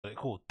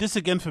cool. This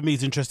again for me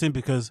is interesting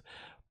because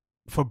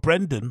for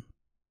Brendan,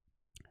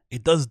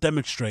 it does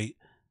demonstrate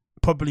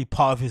probably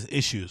part of his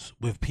issues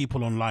with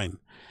people online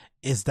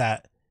is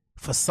that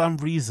for some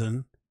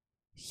reason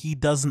he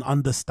doesn't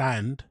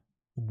understand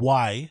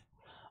why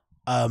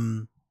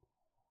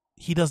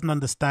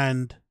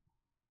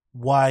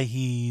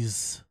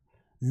he's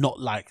not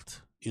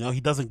liked. You know,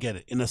 he doesn't get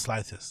it in the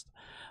slightest.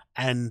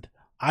 And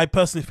I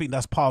personally think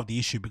that's part of the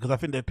issue because I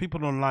think there are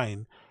people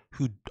online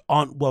who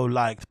aren't well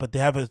liked, but they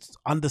have an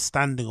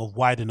understanding of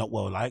why they're not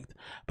well liked,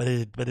 but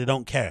they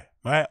don't care,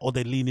 right? Or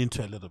they lean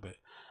into it a little bit.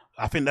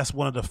 I think that's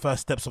one of the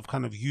first steps of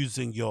kind of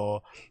using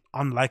your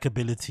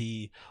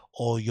unlikability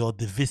or your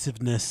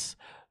divisiveness,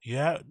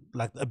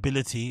 like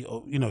ability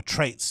or, you know,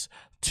 traits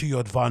to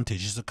your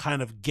advantage is to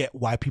kind of get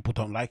why people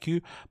don't like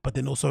you, but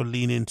then also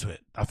lean into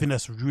it. I think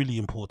that's really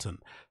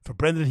important. For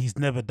Brendan, he's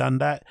never done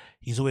that.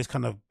 He's always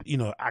kind of, you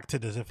know,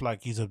 acted as if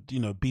like he's a,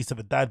 you know, beast of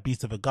a dad,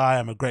 beast of a guy.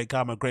 I'm a great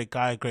guy. I'm a great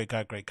guy, great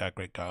guy, great guy,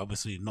 great guy.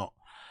 Obviously not.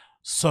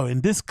 So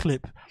in this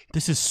clip,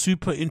 this is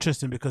super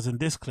interesting because in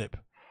this clip,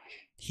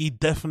 he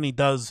definitely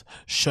does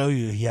show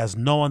you he has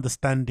no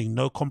understanding,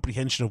 no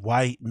comprehension of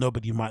why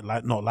nobody might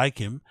not like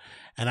him.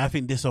 And I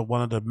think this is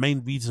one of the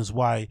main reasons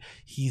why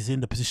he's in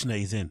the position that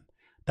he's in.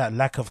 That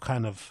lack of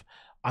kind of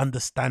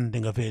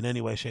understanding of it in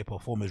any way, shape or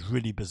form is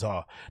really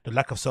bizarre. The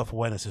lack of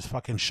self-awareness is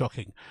fucking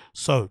shocking.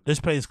 So let's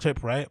play this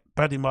clip, right?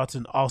 Bradley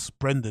Martin asks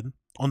Brendan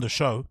on the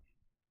show,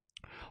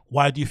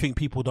 why do you think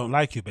people don't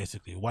like you,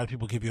 basically? Why do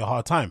people give you a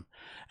hard time?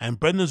 And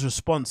Brendan's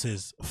response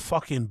is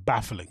fucking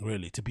baffling,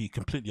 really, to be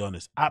completely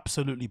honest.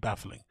 Absolutely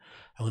baffling.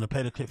 I'm going to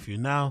play the clip for you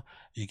now.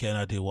 You get an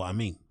idea what I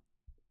mean.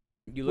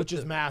 Which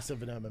is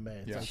massive in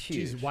MMA. It's like,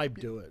 geez, why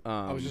do it?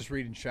 I was just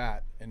reading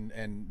chat,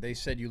 and they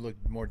said you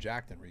looked more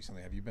jacked than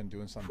recently. Have you been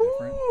doing something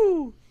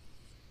different?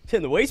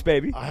 Hitting the waist,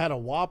 baby. I had a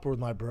Whopper with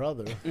my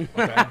brother. Okay.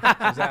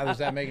 Does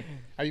that make?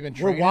 Have you been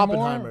training more? We're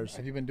Whoppenheimers.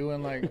 Have you been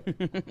doing like?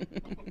 Have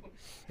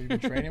you been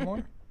training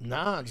more?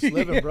 Nah, just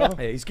living, bro.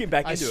 Hey, he's getting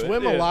back into it. I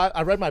swim a lot.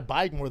 I ride my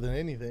bike more than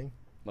anything.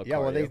 Yeah,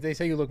 well, they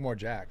say you look more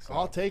jacked. So.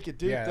 I'll take it,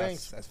 dude. Yeah,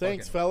 thanks.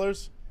 Thanks,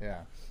 fellas.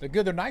 Yeah, they're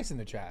good. They're nice in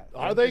the chat.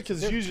 Are they?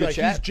 Because usually like,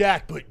 he's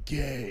jacked but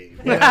gay.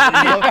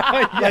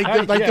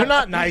 Yeah, they're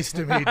not nice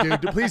to me,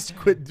 dude. Please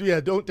quit. Yeah,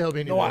 don't tell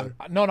me anymore.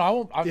 No, I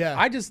won't.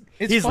 I just.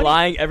 He's funny.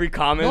 Lying every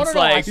comment. No,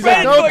 like, he's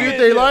like, no, dude,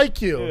 they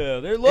like you.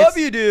 Yeah, they love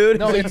you, dude.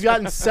 No, he's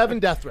gotten 7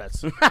 death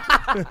threats.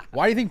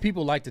 Why do you think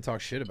people like to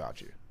talk shit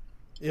about you?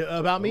 Yeah,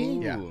 about me?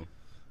 Ooh.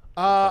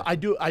 Yeah. I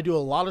do a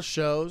lot of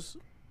shows.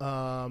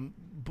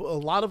 A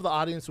lot of the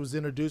audience was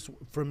introduced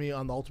for me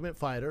on The Ultimate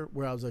Fighter,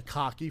 where I was a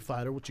cocky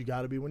fighter, which you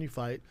got to be when you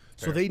fight.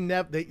 Fair.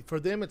 So for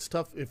them, it's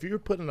tough. If you're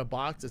put in a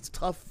box, it's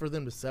tough for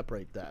them to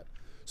separate that.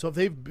 So if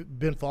they've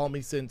been following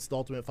me since The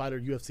Ultimate Fighter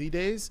UFC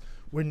days,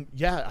 when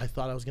I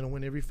thought I was going to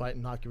win every fight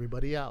and knock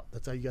everybody out.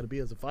 That's how you got to be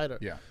as a fighter.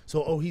 Yeah.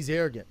 So he's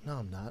arrogant. No,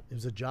 I'm not. It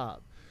was a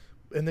job.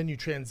 And then you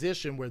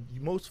transition where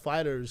most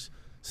fighters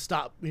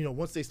stop. You know,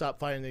 once they stop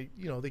fighting,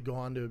 they go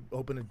on to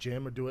open a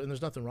gym or do it, and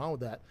there's nothing wrong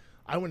with that.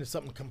 I went into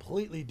something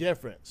completely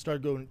different.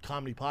 Started going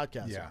comedy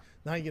podcasting. Yeah.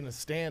 Now you're getting a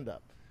stand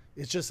up.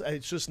 It's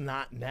just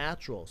not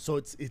natural. So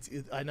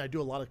and I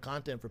do a lot of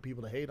content for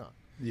people to hate on.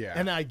 Yeah.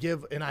 And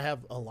I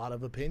have a lot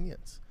of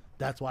opinions.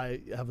 That's why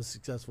I have a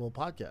successful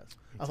podcast.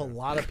 I have a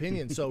lot of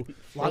opinions. So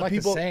a lot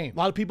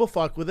of people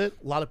fuck with it.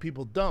 A lot of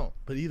people don't.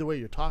 But either way,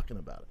 you're talking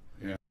about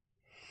it. Yeah.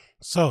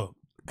 So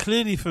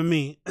clearly for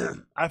me,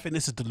 I think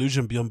this is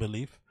delusion beyond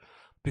belief.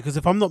 Because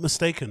if I'm not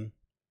mistaken,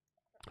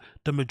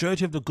 the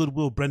majority of the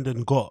goodwill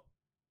Brendan got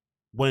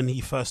when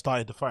he first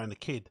started the Fighting the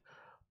Kid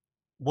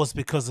was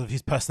because of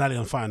his personality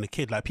on Fighting the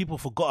Kid. Like, people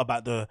forgot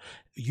about the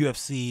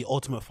UFC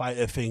Ultimate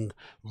Fighter thing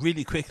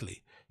really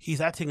quickly. He's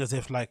acting as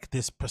if like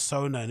this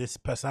persona and this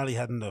personality he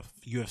had in the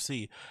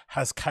UFC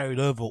has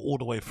carried over all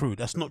the way through.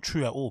 That's not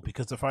true at all,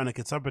 because the Fighting the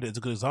Kid subreddit is a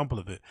good example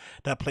of it.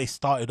 That place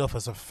started off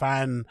as a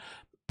fan,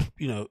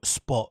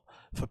 spot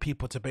for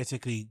people to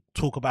basically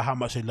talk about how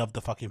much they love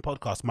the fucking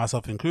podcast,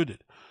 myself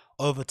included.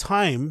 Over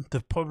time,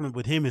 the problem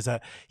with him is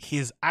that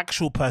his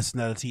actual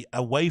personality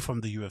away from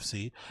the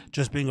UFC,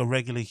 just being a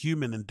regular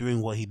human and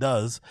doing what he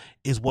does,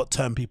 is what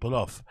turned people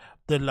off.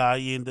 The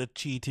lying, the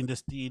cheating, the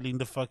stealing,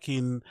 the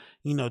fucking,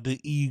 the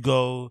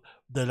ego,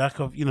 the lack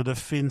of, the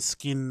thin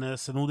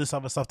skinness and all this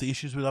other stuff, the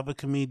issues with other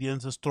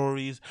comedians, the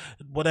stories,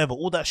 whatever.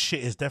 All that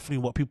shit is definitely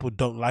what people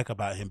don't like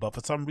about him. But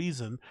for some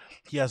reason,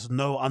 he has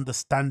no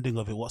understanding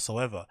of it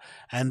whatsoever.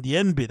 And the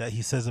end bit that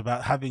he says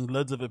about having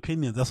loads of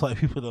opinions, that's why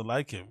people don't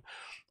like him.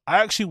 I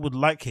actually would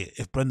like it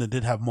if Brendan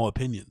did have more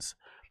opinions.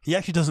 He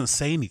actually doesn't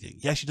say anything.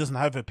 He actually doesn't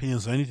have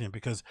opinions or anything,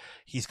 because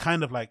he's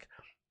kind of like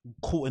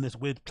caught in this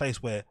weird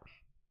place where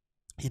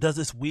he does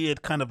this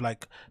weird kind of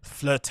like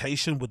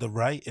flirtation with the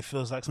right. It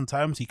feels like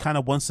sometimes he kind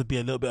of wants to be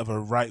a little bit of a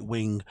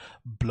right-wing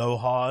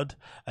blowhard,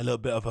 a little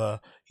bit of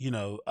a,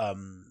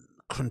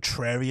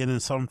 contrarian in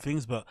some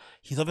things, but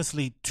he's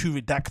obviously too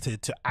redacted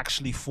to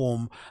actually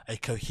form a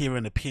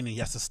coherent opinion he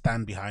has to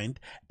stand behind,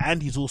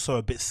 and he's also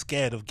a bit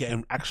scared of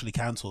getting actually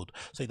cancelled,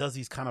 so he does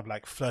these kind of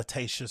like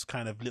flirtatious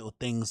kind of little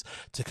things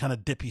to kind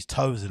of dip his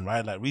toes in,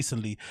 right? Like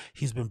recently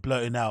he's been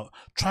blurting out,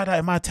 try that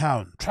in my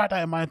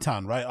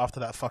town, right after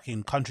that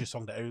fucking country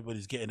song that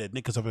everybody's getting their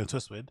knickers over and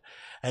twist with,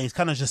 and he's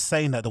kind of just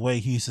saying that the way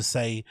he used to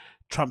say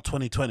Trump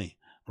 2020,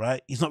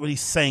 right? He's not really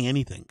saying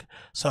anything.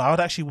 So I would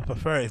actually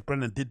prefer it if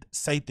Brendan did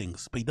say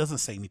things, but he doesn't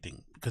say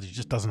anything because he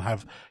just doesn't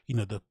have, you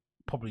know, the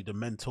probably the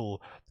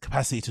mental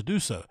capacity to do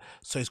so.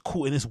 So he's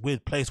caught in this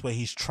weird place where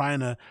he's trying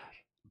to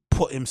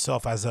put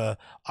himself as a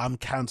I'm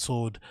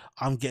cancelled,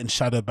 I'm getting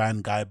shadow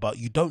banned guy, but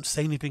you don't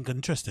say anything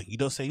interesting, you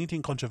don't say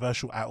anything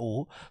controversial at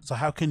all. So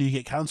how can you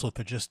get cancelled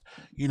for just,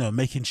 you know,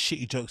 making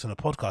shitty jokes on a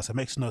podcast? It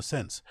makes no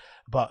sense.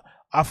 But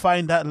I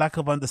find that lack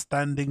of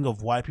understanding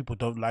of why people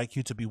don't like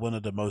you to be one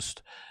of the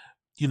most,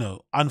 you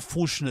know,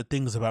 unfortunate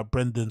things about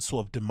Brendan's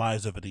sort of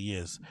demise over the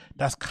years.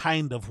 That's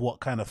kind of what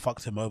kind of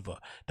fucked him over.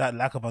 That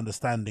lack of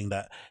understanding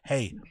that,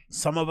 hey,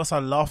 some of us are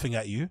laughing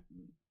at you,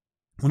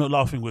 we're not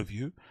laughing with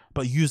you,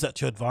 but use that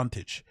to your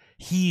advantage.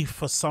 He,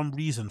 for some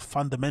reason,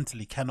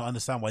 fundamentally cannot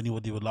understand why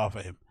anybody would laugh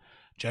at him.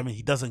 Do you know what I mean?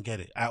 He doesn't get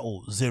it at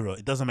all. Zero.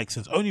 It doesn't make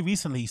sense. Only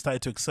recently he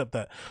started to accept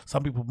that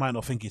some people might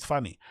not think he's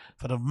funny.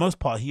 For the most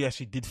part, he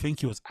actually did think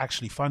he was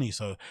actually funny.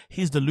 So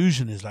his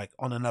delusion is like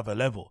on another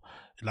level.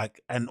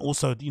 Like, and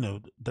also, you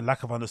know, the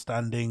lack of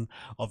understanding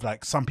of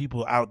like some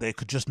people out there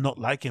could just not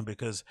like him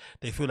because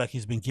they feel like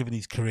he's been given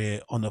his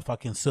career on a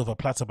fucking silver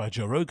platter by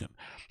Joe Rogan.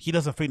 He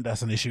doesn't think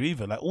that's an issue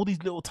either. Like all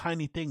these little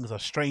tiny things are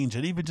strange,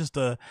 and even just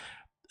the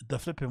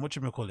flipping,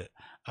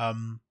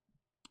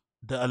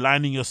 the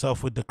aligning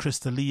yourself with the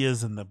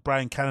Crystalias and the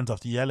Brian Cannons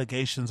of the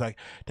allegations. Like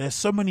there's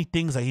so many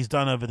things that he's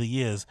done over the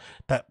years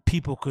that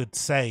people could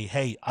say,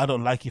 hey, I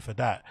don't like you for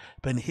that.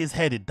 But in his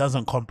head, it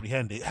doesn't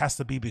comprehend. It has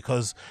to be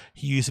because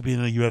he used to be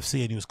in the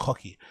UFC and he was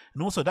cocky.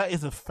 And also that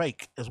is a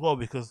fake as well,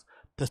 because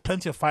there's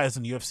plenty of fighters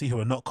in the UFC who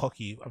are not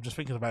cocky. I'm just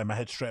thinking about it in my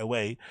head straight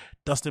away.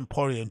 Dustin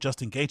Poirier and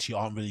Justin Gaethje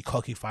aren't really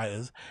cocky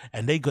fighters,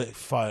 and they got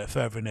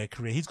further in their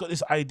career. He's got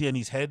this idea in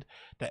his head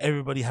that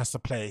everybody has to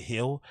play a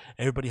heel.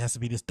 Everybody has to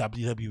be this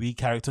WWE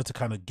character to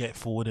kind of get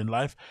forward in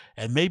life.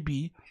 And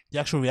maybe the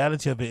actual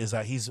reality of it is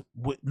that he's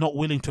not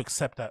willing to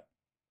accept that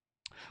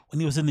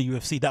when he was in the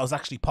UFC, that was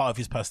actually part of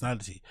his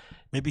personality.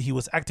 Maybe he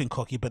was acting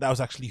cocky, but that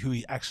was actually who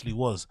he actually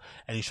was.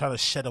 And he's trying to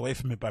shed away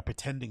from it by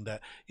pretending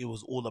that it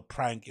was all a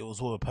prank, it was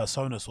all a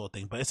persona sort of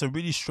thing. But it's a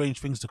really strange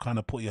thing to kind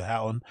of put your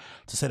hat on,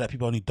 to say that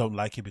people only don't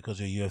like you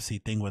because you're a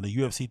UFC thing, when the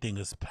UFC thing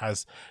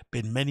has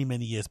been many,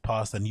 many years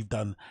past, and you've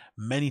done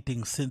many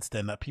things since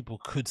then that people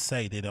could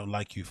say they don't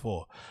like you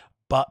for.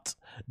 But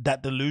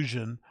that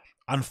delusion,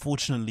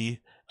 unfortunately,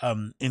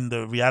 in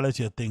the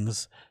reality of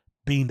things,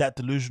 being that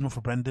delusional for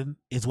Brendan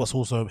is what's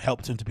also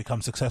helped him to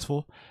become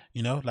successful.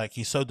 You know, like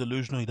he's so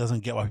delusional, he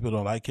doesn't get why people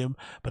don't like him,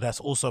 but that's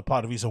also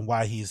part of the reason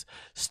why he's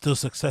still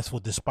successful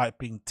despite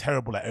being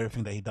terrible at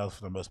everything that he does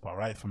for the most part,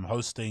 right? From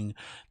hosting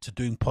to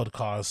doing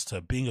podcasts to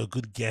being a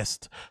good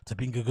guest to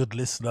being a good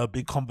listener, a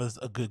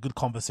good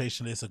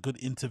conversationalist, a good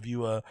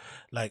interviewer,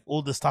 like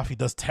all the stuff he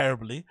does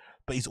terribly,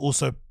 but he's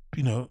also,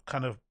 you know,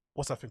 kind of,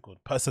 what's that thing called?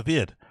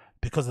 Persevered.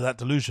 Because of that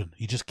delusion,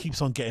 he just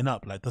keeps on getting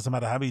up. Like, doesn't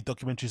matter how many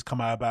documentaries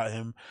come out about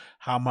him,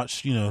 how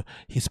much, you know,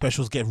 his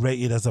specials get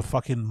rated as a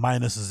fucking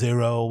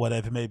 -0 or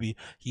whatever maybe,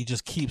 he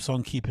just keeps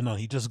on keeping on.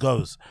 He just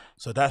goes.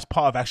 So that's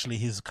part of actually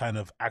his kind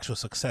of actual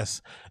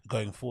success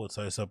going forward.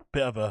 So it's a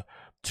bit of a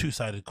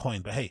two-sided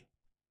coin. But hey,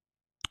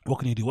 what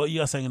can you do? What are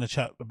you guys saying in the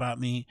chat about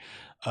me?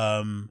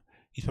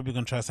 He's probably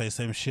gonna try to say the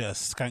same shit as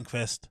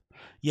Skankfest.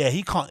 Yeah,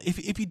 he can't.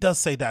 If he does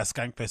say that at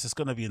Skankfest, it's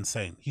gonna be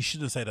insane. He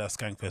shouldn't say that at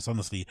Skankfest.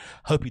 Honestly,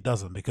 hope he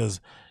doesn't,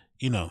 because,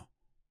 you know,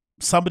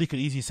 somebody could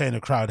easily say in the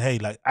crowd, hey,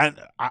 like,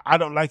 I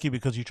don't like you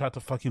because you tried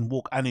to fucking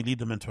walk Annie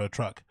Lederman into a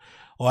truck,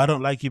 or I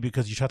don't like you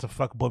because you tried to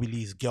fuck Bobby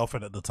Lee's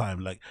girlfriend at the time.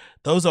 Like,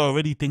 those are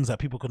already things that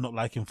people could not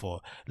like him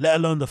for, let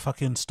alone the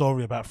fucking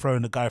story about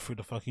throwing the guy through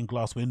the fucking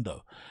glass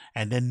window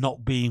and then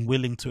not being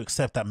willing to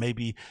accept that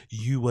maybe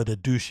you were the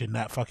douche in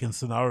that fucking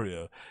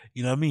scenario.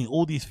 You know what I mean?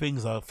 All these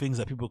things are things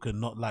that people could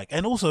not like.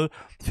 And also,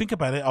 think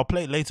about it, I'll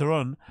play it later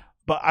on,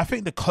 but I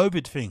think the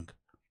COVID thing,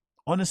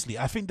 honestly,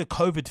 I think the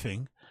COVID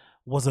thing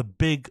was a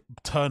big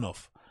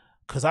turnoff,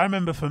 because I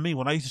remember for me,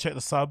 when I used to check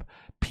the sub,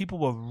 people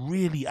were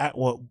really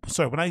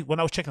when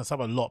I was checking the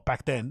sub a lot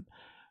back then,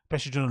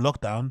 especially during the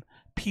lockdown,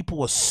 people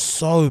were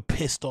so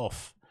pissed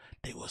off.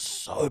 They were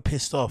so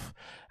pissed off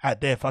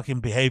at their fucking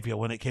behavior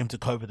when it came to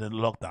COVID and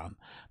lockdown.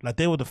 Like,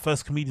 they were the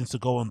first comedians to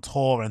go on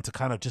tour and to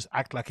kind of just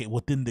act like it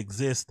didn't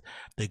exist.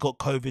 They got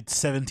COVID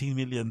 17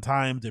 million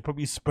times. They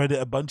probably spread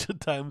it a bunch of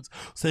times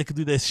so they could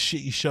do their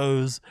shitty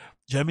shows.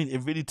 Do you know what I mean?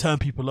 It really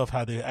turned people off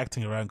how they were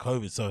acting around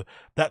COVID. So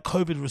that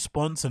COVID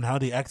response and how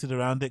they acted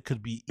around it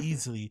could be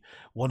easily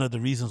one of the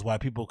reasons why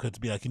people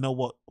could be like, you know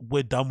what,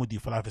 we're done with you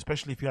for life.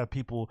 Especially if you had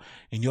people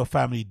in your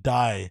family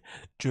die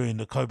during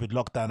the COVID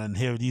lockdown, and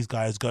here are these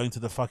guys going to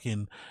the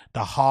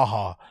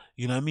ha-ha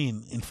you know what I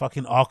mean, in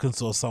fucking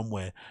Arkansas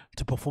somewhere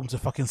to perform to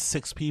fucking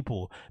 6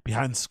 people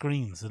behind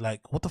screens.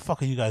 Like, what the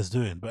fuck are you guys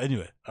doing? But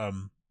anyway,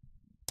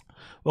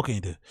 what can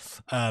you do?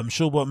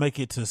 Schaub won't make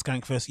it to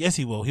Skankfest. Yes,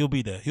 he will. He'll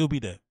be there. He'll be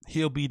there.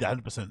 He'll be there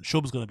 100%.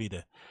 Schaub's going to be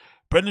there.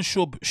 Brendan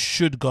Schaub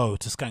should go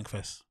to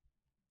Skankfest.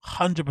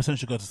 100%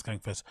 should go to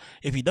Skankfest.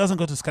 If he doesn't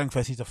go to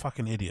Skankfest, he's a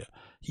fucking idiot.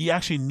 He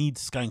actually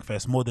needs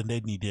Skankfest more than they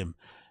need him.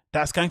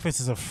 That Skankfest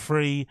is a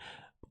free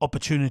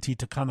opportunity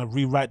to kind of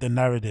rewrite the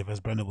narrative, as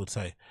Brendan would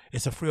say.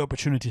 It's a free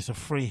opportunity. It's a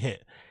free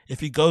hit. If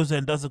he goes there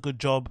and does a good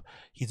job,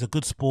 he's a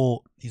good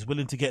sport. He's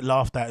willing to get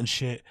laughed at and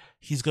shit.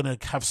 He's going to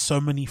have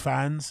so many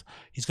fans.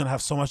 He's going to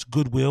have so much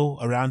goodwill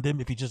around him.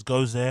 If he just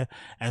goes there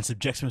and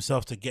subjects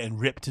himself to getting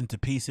ripped into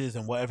pieces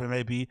and whatever it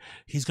may be,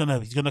 he's going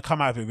to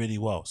come out of it really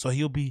well. So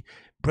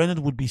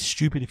Brendan would be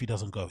stupid if he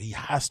doesn't go. He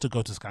has to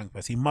go to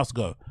Skankfest. He must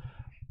go.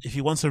 If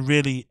he wants to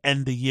really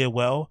end the year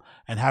well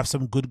and have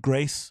some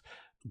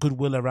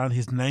goodwill around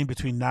his name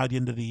between now and the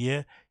end of the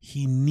year,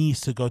 he needs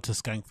to go to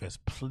Skankfest.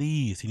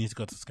 Please, he needs to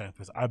go to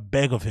Skankfest. I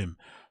beg of him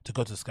to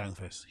go to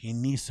Skankfest. He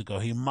needs to go.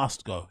 He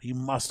must go. He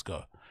must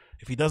go.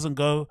 If he doesn't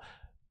go,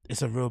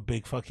 it's a real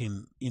big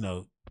fucking,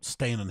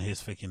 stain on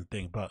his freaking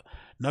thing. But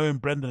knowing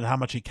Brendan and how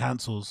much he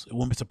cancels, it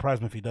won't be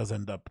surprised me if he does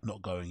end up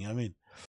not going. You know what I mean?